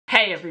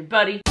Hey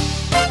everybody.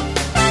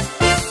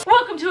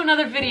 Welcome to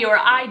another video where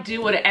I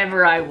do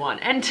whatever I want.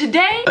 And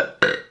today,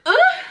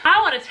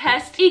 I want to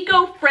test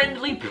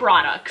eco-friendly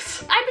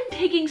products. I've been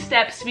taking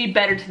steps to be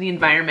better to the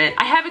environment.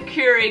 I have a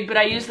Keurig, but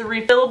I use the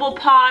refillable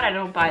pod. I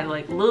don't buy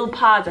like little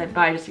pods. I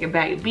buy just like a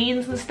bag of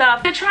beans and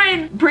stuff. I try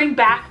and bring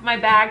back my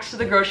bags to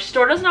the grocery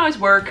store. It doesn't always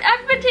work.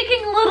 I've been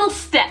taking little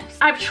steps.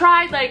 I've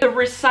tried like the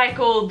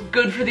recycled,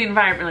 good for the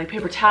environment, like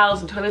paper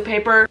towels and toilet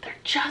paper. They're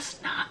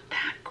just not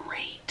that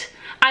great.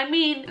 I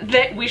mean,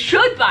 that we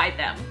should buy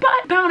them,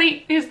 but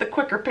Bounty is the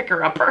quicker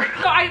picker-upper.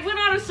 So I went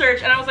on a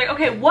search and I was like,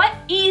 okay, what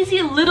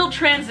easy little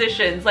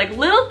transitions, like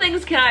little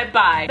things can I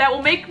buy that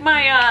will make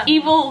my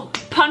evil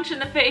punch in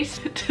the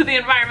face to the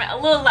environment a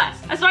little less?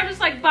 And so I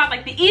just like bought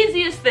like the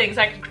easiest things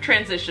I could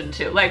transition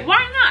to. Like, why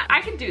not?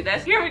 I can do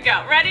this. Here we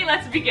go. Ready?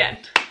 Let's begin.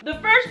 The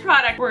first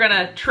product we're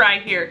gonna try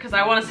here, because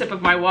I want a sip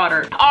of my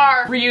water,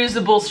 are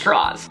reusable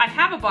straws. I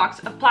have a box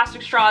of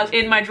plastic straws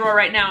in my drawer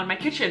right now in my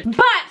kitchen,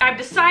 but I've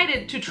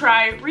decided to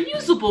try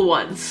reusable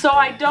ones so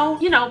I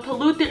don't, you know,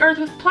 pollute the earth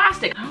with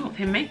plastic. Oh,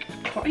 they make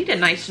quite a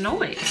nice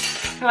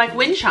noise. They're like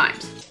wind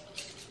chimes.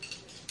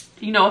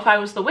 You know, if I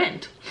was the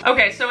wind.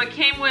 Okay, so it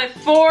came with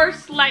 4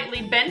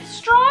 slightly bent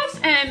straws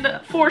and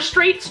 4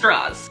 straight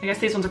straws. I guess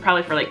these ones are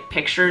probably for like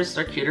pictures.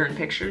 They're cuter in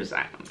pictures.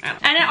 I don't know.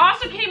 And it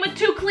also came with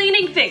 2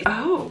 cleaning things.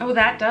 Oh,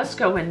 that does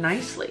go in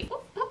nicely.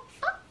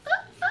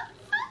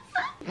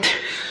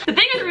 The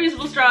thing with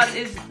reusable straws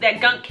is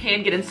that gunk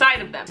can get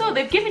inside of them. So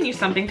they've given you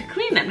something to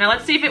clean them. Now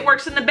let's see if it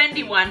works in the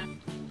bendy one.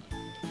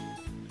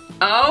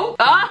 Oh,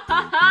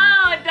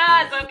 it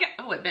does, okay.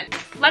 Oh, it bent.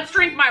 Let's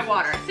drink my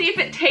water. See if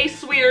it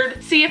tastes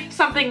weird. See if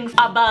something's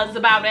a buzz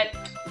about it.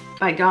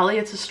 By golly,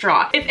 it's a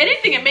straw. If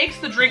anything, it makes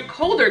the drink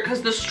colder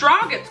because the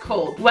straw gets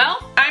cold.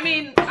 Well, I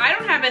mean, I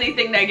don't have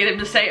anything negative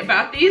to say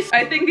about these.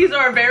 I think these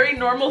are a very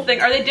normal thing.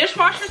 Are they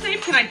dishwasher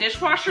safe? Can I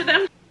dishwasher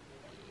them?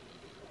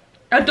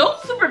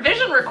 Adult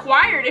supervision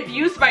required if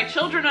used by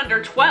children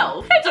under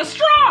 12. It's a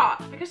straw!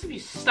 I guess if you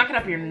stuck it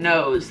up your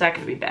nose, that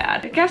could be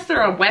bad. I guess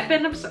they're a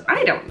weapon of some,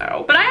 I don't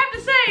know. But I have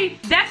to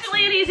say,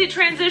 definitely an easy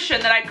transition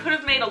that I could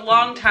have made a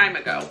long time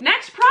ago.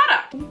 Next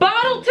product,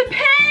 bottle to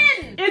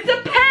pen! It's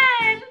a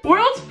pen!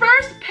 World's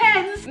first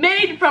pens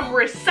made from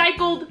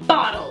recycled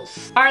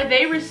bottles. Are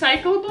they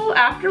recyclable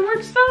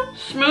afterwards though?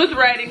 Smooth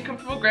writing,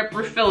 comfortable grip,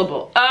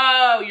 refillable.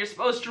 Oh, you're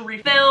supposed to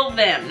refill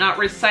them, not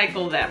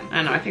recycle them.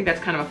 I know, I think that's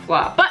kind of a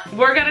flop, but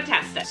we're gonna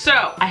test it.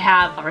 So, I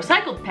have a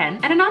recycled pen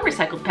and a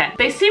non-recycled pen.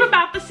 They seem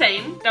about the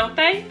same, don't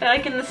they? They're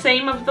like in the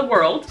same of the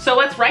world. So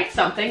let's write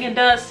something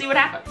and see what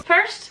happens.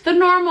 First, the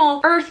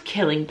normal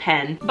earth-killing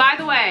pen. By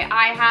the way,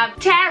 I have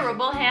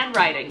terrible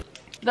handwriting.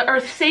 The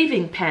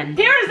earth-saving pen.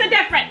 Here's the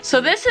difference.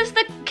 So this is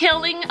the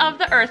killing of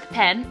the earth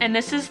pen, and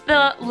this is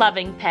the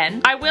loving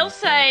pen. I will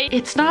say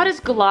it's not as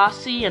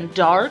glossy and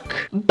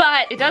dark,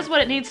 but it does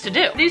what it needs to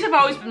do. These have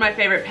always been my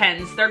favorite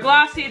pens. They're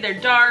glossy, they're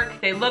dark,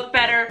 they look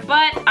better,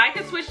 but I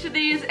could switch to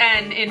these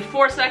and in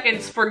 4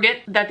 seconds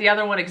forget that the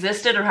other one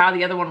existed or how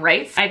the other one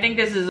writes. I think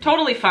this is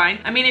totally fine.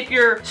 I mean, if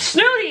you're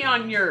snooty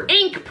on your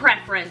ink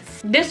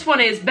preference, this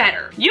one is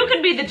better. You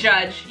can be the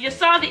judge. You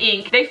saw the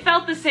ink. They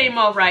felt the same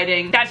while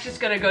writing. That's just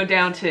gonna go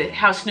down to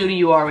how snooty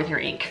you are with your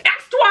ink.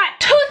 Next one!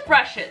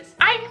 Toothbrushes.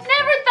 I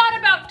never thought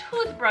about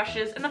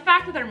toothbrushes and the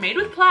fact that they're made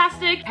with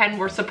plastic and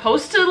we're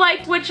supposed to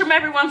like switch them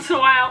every once in a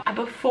while.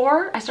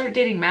 Before I started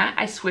dating Matt,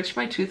 I switched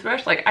my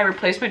toothbrush. Like I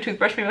replaced my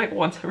toothbrush maybe like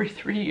once every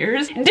 3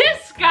 years.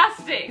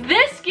 Disgusting!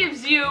 This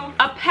gives you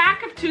a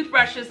pack of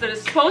toothbrushes that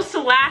is supposed to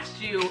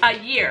last you a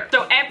year.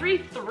 So every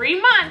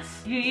 3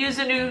 months you use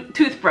a new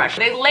toothbrush.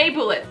 They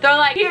label it. They're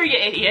like, here you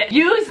idiot,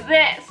 use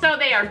this. So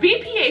they are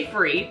BPA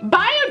free,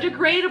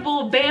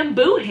 biodegradable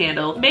bamboo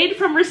handle made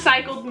from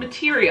recycled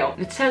material.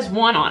 It says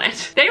 1 on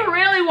it. They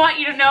really want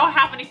you to know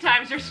how many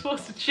times you're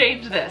supposed to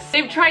change this.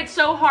 They've tried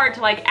so hard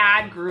to like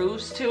add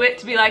grooves to it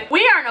to be like,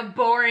 we aren't a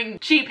boring,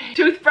 cheap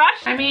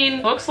toothbrush. I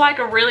mean, looks like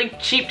a really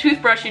cheap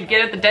toothbrush you'd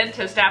get at the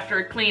dentist after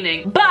a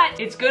cleaning, but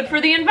it's good for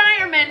the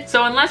environment.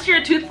 So unless you're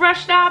a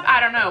toothbrush snob, I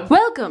don't know.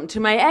 Welcome to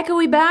my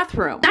echoey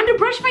bathroom. Time to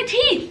brush my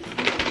teeth.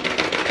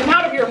 Come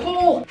out of your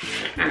hole.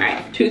 All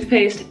right,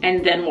 toothpaste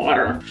and then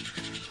water.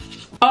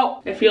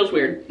 Oh, it feels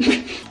weird.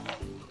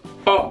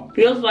 Oh,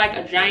 feels like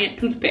a giant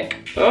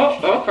toothpick.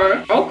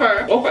 Oh,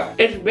 okay.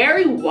 It's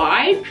very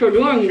wide, so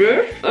doing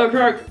this, it's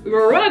like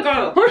you're really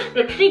gonna push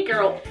the cheek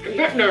out to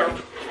get there.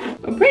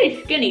 I'm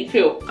pretty skinny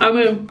too. I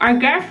mean, I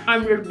guess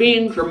I'm just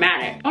being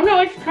dramatic. Oh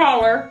no, it's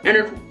taller and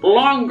it's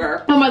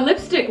longer. Oh, my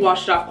lipstick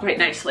washed off quite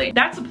nicely.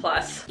 That's a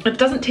plus. It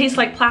doesn't taste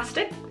like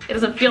plastic. It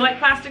doesn't feel like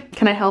plastic.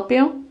 Can I help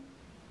you?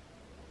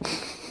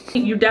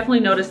 You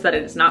definitely notice that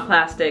it is not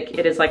plastic.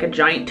 It is like a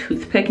giant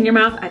toothpick in your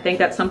mouth. I think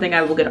that's something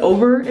I will get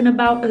over in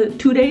about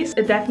 2 days.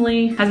 It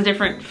definitely has a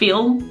different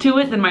feel to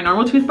it than my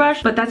normal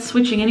toothbrush, but that's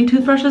switching any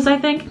toothbrushes, I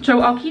think.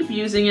 So I'll keep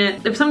using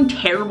it. If something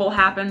terrible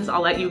happens,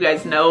 I'll let you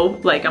guys know,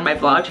 like on my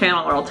vlog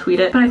channel, or I'll tweet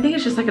it. But I think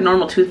it's just like a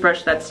normal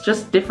toothbrush that's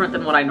just different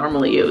than what I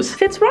normally use.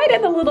 Fits right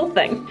in the little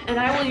thing. And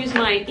I will use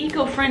my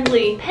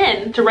eco-friendly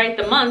pen to write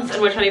the months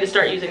in which I need to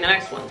start using the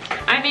next one.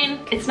 I mean,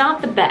 it's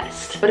not the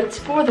best, but it's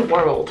for the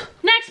world.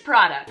 Next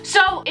product.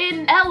 So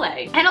in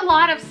LA and a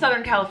lot of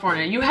Southern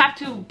California, you have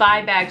to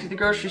buy bags at the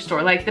grocery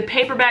store. Like the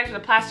paper bags or the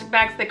plastic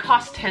bags, they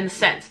cost 10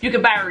 cents. You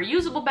can buy a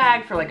reusable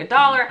bag for like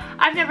 $1.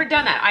 I've never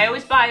done that. I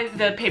always buy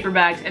the paper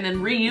bags and then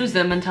reuse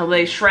them until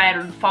they shred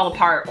or fall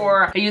apart,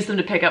 or I use them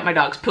to pick up my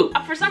dog's poop.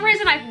 For some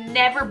reason, I've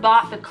never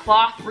bought the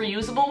cloth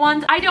reusable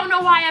ones. I don't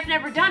know why I've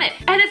never done it.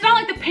 And it's not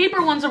like the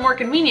paper ones are more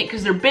convenient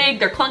because they're big,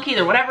 they're clunky,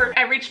 they're whatever.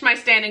 I reached my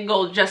standing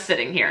goal just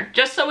sitting here.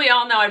 Just so we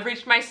all know, I've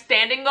reached my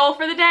standing goal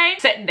for the day,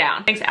 sitting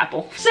down. Thanks,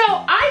 Apple. So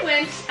I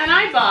went and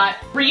I bought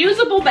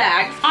reusable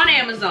bags on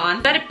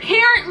Amazon that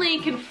apparently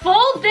can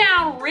fold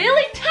down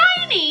really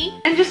tiny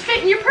and just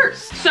fit in your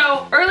purse.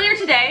 So earlier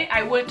today,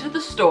 I went to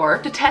the store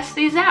to test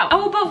these out.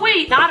 Oh, but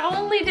wait, not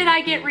only did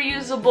I get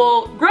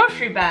reusable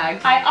grocery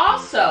bags, I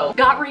also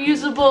got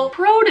reusable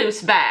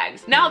produce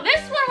bags. Now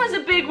this one was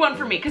a big one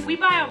for me because we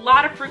buy a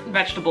lot of fruit and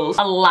vegetables,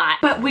 a lot,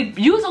 but we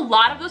use a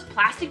lot of those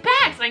plastic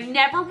bags and I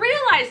never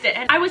realized it.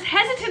 And I was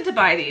hesitant to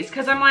buy these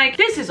because I'm like,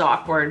 this is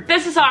awkward.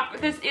 This is awkward.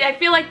 I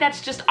feel like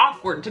that's just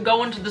awkward to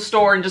go into the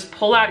store and just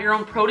pull out your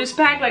own produce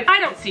bag. Like, I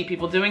don't see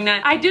people doing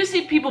that. I do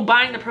see people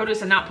buying the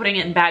produce and not putting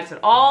it in bags at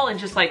all, and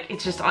just like,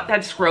 it's just,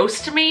 that's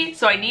gross to me.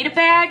 So I need a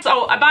bag.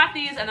 So I bought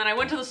these and then I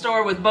went to the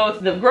store with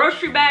both the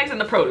grocery bags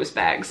and the produce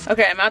bags.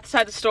 Okay, I'm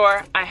outside the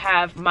store. I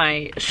have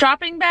my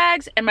shopping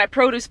bags and my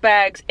produce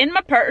bags in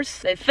my purse.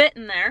 They fit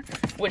in there,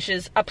 which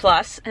is a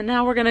plus. And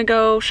now we're gonna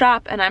go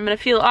shop and I'm gonna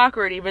feel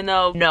awkward even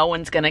though no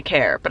one's gonna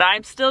care. But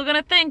I'm still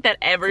gonna think that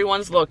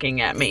everyone's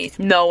looking at me.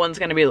 No one's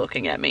gonna be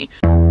looking at me.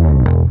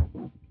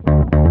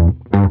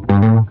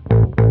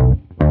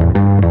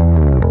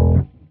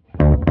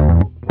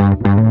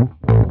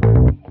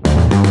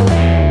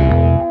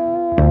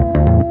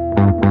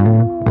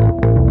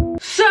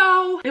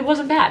 So, it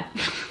wasn't bad.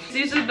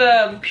 These are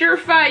the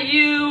Purify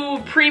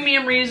You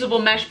premium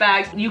reusable mesh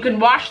bags. You can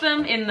wash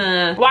them in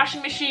the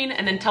washing machine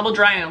and then tumble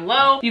dry on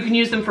low. You can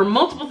use them for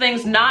multiple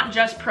things, not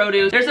just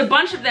produce. There's a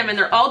bunch of them and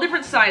they're all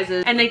different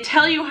sizes and they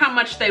tell you how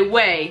much they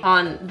weigh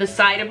on the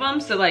side of them.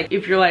 So like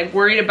if you're like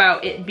worried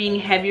about it being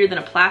heavier than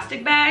a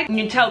plastic bag, you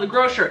can tell the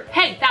grocer,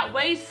 hey, that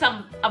weighs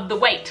some of the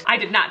weight. I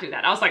did not do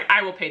that. I was like,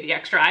 I will pay the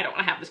extra. I don't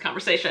want to have this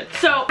conversation.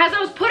 So as I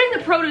was putting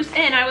the produce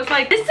in, I was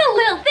like, this is a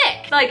little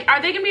thick. Like,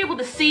 are they gonna be able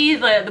to see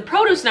the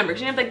produce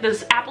numbers? You know, like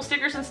those Apple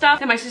stickers and stuff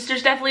that my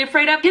sister's definitely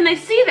afraid of. Can they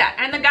see that?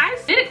 And the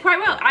guys did it quite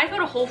well. I go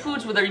to Whole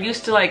Foods where they're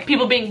used to like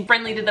people being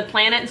friendly to the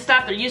planet and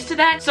stuff. They're used to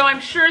that. So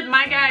I'm sure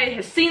my guy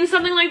has seen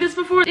something like this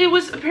before. It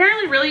was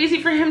apparently really easy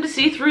for him to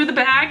see through the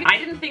bag. I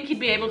didn't think he'd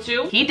be able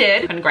to. He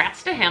did.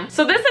 Congrats to him.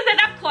 So this is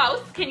it up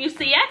close. Can you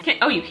see it?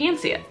 Oh, you can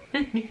see it.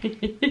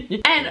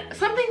 And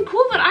something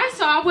cool that I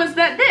saw was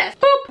that this,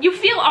 boop, you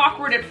feel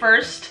awkward at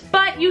first,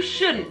 but you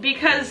shouldn't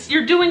because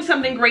you're doing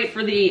something great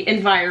for the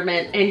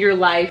environment and your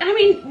life. I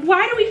mean,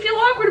 why do we feel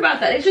awkward about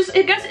that? It's just,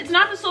 I guess it's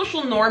not the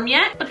social norm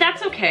yet, but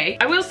that's okay.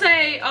 I will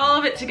say all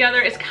of it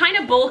together is kind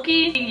of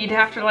bulky. You'd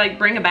have to like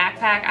bring a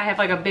backpack. I have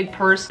like a big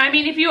purse. I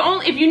mean, if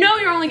you know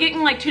you're only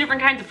getting like 2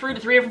 different kinds of fruit or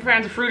 3 different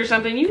kinds of fruit or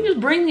something, you can just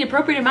bring the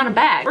appropriate amount of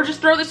bag or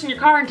just throw this in your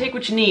car and take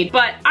what you need.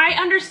 But I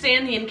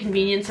understand the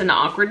inconvenience and the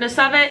awkwardness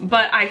of it,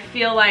 but I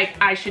feel like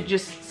I should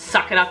just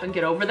suck it up and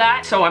get over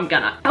that, so I'm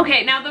gonna.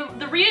 Okay, now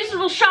the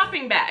reusable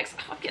shopping bags.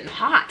 Oh, I'm getting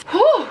hot.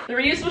 Whew. The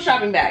reusable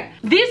shopping bag.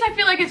 These I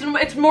feel like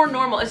it's more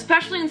normal,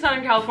 especially in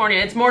Southern California.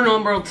 It's more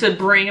normal to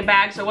bring a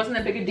bag, so it wasn't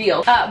that big a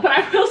deal. But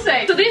I will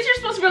say, so these are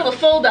supposed to be able to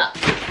fold up.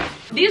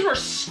 These were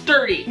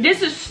sturdy.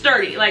 This is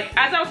sturdy. Like,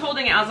 as I was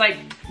holding it, I was like,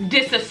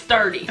 this is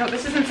sturdy. Oh,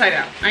 this is inside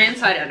out. I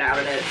inside out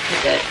it.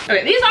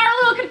 Okay, these are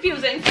a little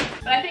confusing,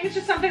 but I think it's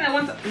just something that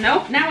once,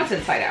 nope, now it's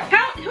inside out.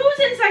 Who's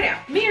inside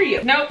out? Me or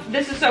you? Nope,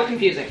 this is so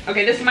confusing.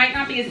 Okay, this might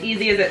not be as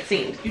easy as it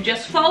seems. You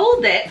just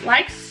fold it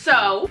like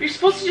so. You're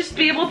supposed to just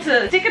be able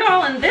to stick it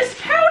all in this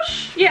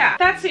pouch? Yeah,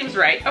 that seems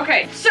right.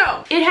 Okay,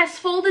 so it has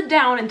folded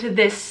down into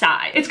this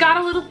side. It's got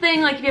a little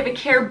thing like if you have a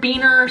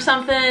carabiner or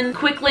something,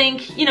 quick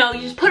link, you know,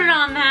 you just put it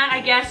on that,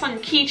 I guess, on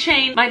your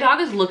keychain. My dog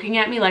is looking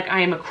at me like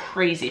I am a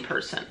crazy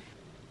person.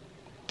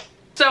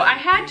 So I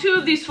had 2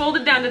 of these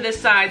folded down to this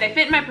side. They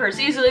fit in my purse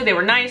easily, they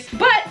were nice,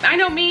 but I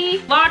know me,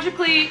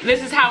 logically,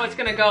 this is how it's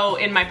gonna go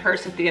in my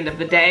purse at the end of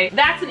the day.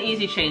 That's an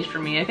easy change for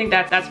me. I think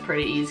that's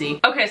pretty easy.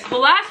 Okay, so the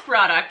last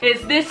product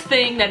is this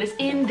thing that is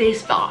in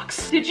this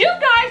box. Did you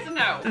guys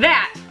know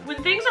that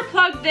when things are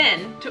plugged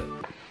in to...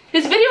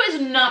 This video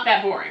is not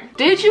that boring.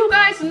 Did you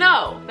guys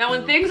know that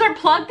when things are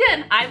plugged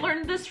in, I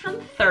learned this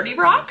from 30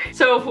 Rock?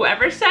 So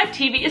whoever said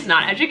TV is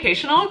not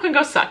educational can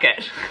go suck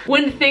it.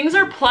 When things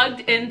are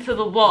plugged into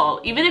the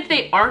wall, even if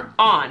they aren't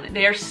on,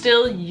 they are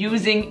still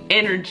using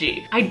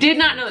energy. I did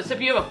not know this. So if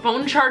you have a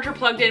phone charger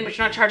plugged in, but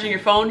you're not charging your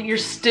phone, you're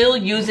still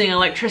using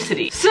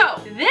electricity. So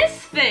this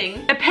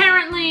thing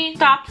apparently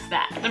stops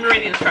that. Let me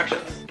read the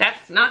instructions.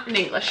 That's not in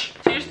English.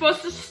 So you're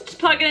supposed to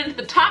plug it into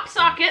the top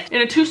socket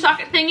in a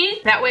 2-socket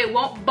thingy. That way it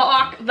won't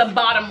block the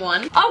bottom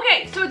one.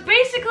 Okay, so it's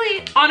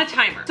basically on a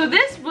timer. So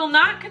this will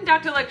not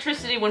conduct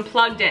electricity when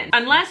plugged in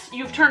unless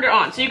you've turned it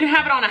on. So you can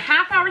have it on a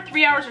half hour,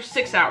 3 hours, or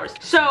 6 hours.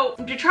 So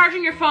if you're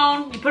charging your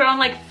phone, you put it on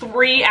like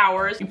 3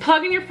 hours, you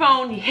plug in your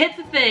phone, you hit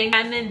the thing,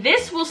 and then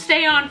this will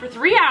stay on for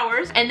 3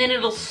 hours, and then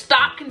it'll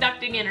stop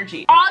conducting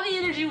energy. All the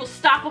energy will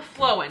stop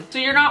flowing, so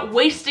you're not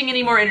wasting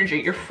any more energy.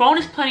 Your phone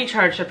is plenty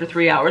charged after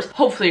 3 hours.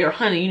 Hopefully, your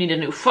honey, you need a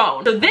new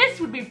phone. So this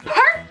would be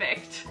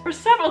perfect for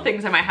several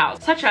things in my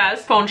house, such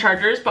as phone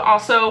chargers, but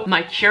also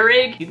my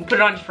Keurig. You can put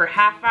it on for a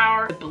half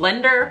hour, the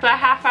blender for a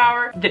half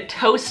hour, the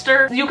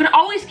toaster. You can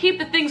always keep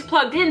the things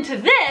plugged into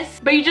this,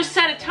 but you just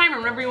set a timer.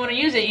 Whenever you want to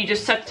use it, you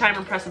just set the timer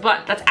and press the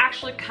button. That's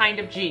actually kind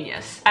of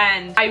genius.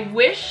 And I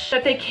wish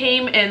that they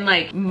came in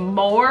like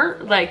more,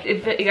 like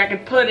if I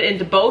could put it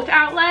into both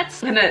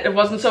outlets and it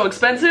wasn't so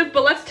expensive,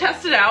 but let's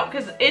test it out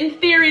because in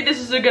theory, this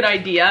is a good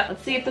idea.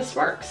 Let's see if this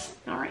works.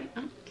 All right.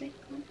 Okay.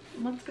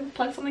 Let's go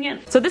plug something in.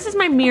 So this is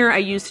my mirror I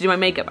use to do my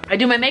makeup. I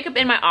do my makeup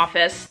in my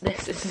office.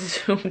 This is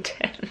zoomed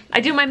in. I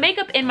do my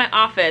makeup in my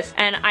office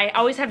and I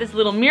always have this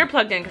little mirror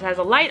plugged in because it has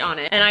a light on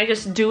it, and I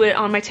just do it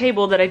on my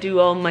table that I do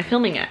all my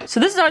filming at. So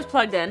this is always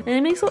plugged in and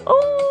it makes a,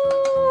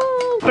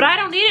 oh, but I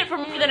don't need it for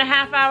more than a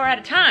half hour at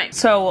a time.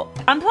 So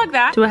unplug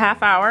that to a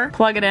half hour,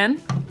 plug it in,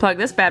 plug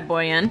this bad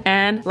boy in,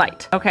 and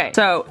light. Okay,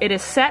 so it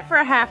is set for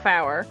a half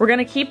hour. We're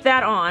gonna keep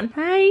that on.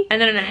 Hi.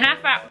 And then in a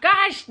half hour,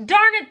 gosh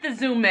darn it, the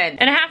zoom in.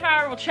 In a half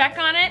hour, we'll check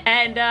on it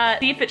and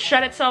see if it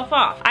shut itself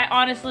off. I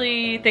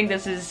honestly think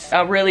this is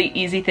a really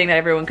easy thing that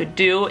everyone could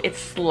do. It's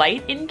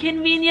slight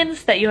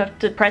inconvenience that you have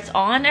to press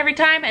on every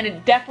time, and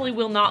it definitely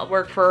will not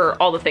work for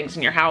all the things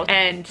in your house.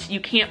 And you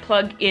can't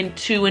plug in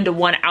 2 into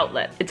 1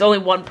 outlet. It's only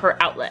 1 per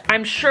outlet.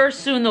 I'm sure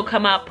soon they'll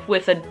come up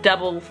with a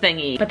double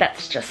thingy, but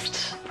that's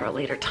just for a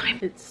later time.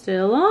 It's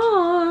still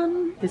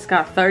on. It's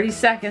got 30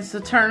 seconds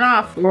to turn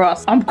off, or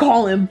else I'm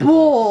calling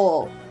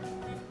bull.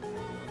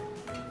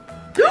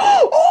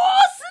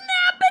 Oh,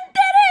 snap, it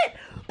did it!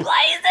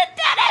 Please, it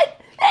did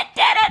it! It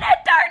did it! It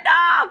turned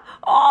off!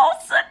 Oh,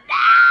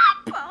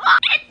 snap!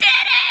 It did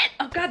it!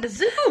 Oh God, the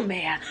zoom,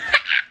 man.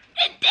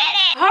 It did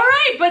it!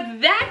 Alright,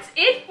 but that's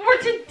it for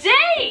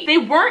today! They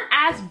weren't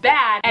as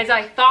bad as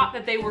I thought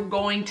that they were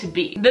going to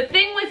be. The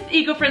thing with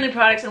eco-friendly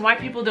products and why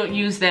people don't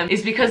use them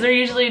is because they're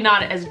usually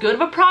not as good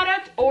of a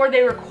product, or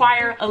they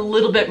require a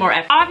little bit more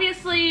effort.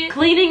 Obviously,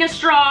 cleaning a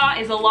straw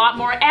is a lot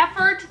more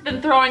effort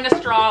than throwing a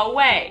straw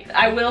away.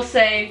 I will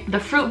say, the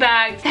fruit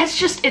bags, that's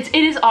just, it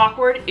is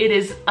awkward. It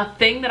is a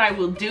thing that I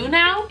will do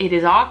now. It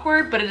is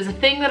awkward, but it is a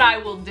thing that I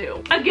will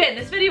do. Again,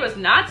 this video is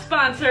not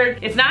sponsored.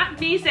 It's not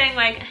me saying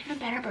like, I'm a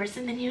better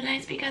person than you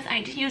guys because I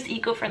use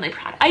eco-friendly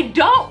products. I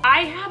don't.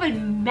 I have a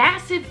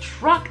massive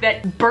truck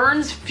that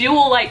burns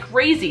fuel like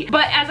crazy.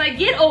 But as I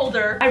get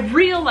older, I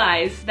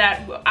realize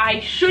that I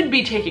should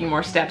be taking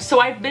more steps. So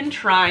I've been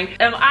trying.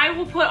 I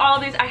will put all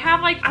of these, I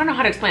have like, I don't know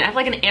how to explain it. I have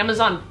like an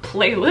Amazon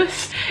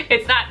playlist.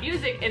 It's not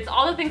music, it's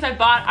all the things I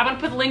bought. I'm gonna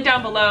put the link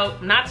down below.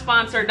 Not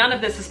sponsored, none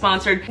of this is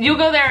sponsored. You'll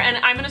go there and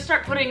I'm gonna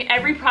start putting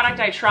every product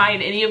I try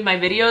in any of my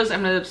videos.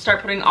 I'm gonna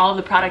start putting all of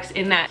the products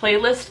in that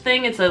playlist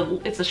thing. It's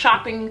a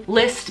shopping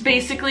list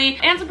basically,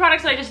 and some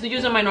products that I just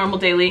use on my normal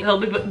daily. They'll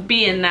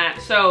be in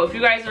that. So if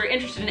you guys are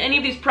interested in any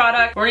of these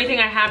products or anything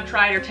I have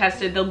tried or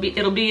tested,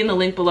 it'll be in the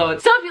link below.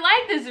 So if you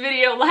like this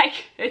video, like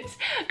it,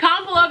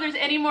 comment below if there's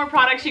any more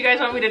products you guys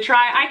want me to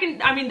try.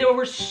 I mean, there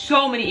were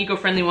so many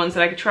eco-friendly ones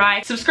that I could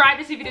try. Subscribe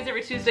to see videos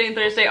every Tuesday and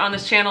Thursday on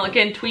this channel.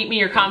 Again, tweet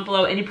me or comment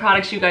below any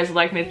products you guys would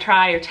like me to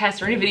try or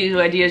test, or any video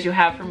ideas you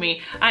have for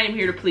me. I am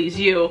here to please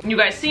you. You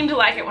guys seem to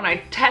like it when I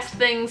test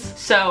things,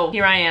 so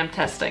here I am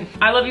testing.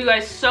 I love you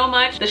guys so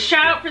much. The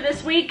shout out for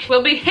this week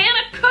will be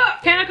Hannah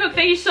Cook. Hannah Cook,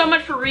 thank you so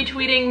much for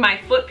retweeting my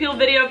foot peel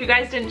video. If you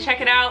guys didn't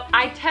check it out,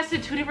 I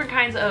tested 2 different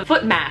kinds of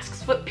foot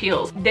masks, foot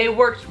peels. They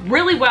worked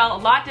really well, a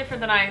lot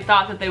different than I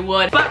thought that they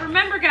would. But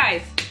remember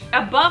guys,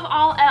 above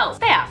all else,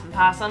 stay awesome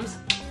possums.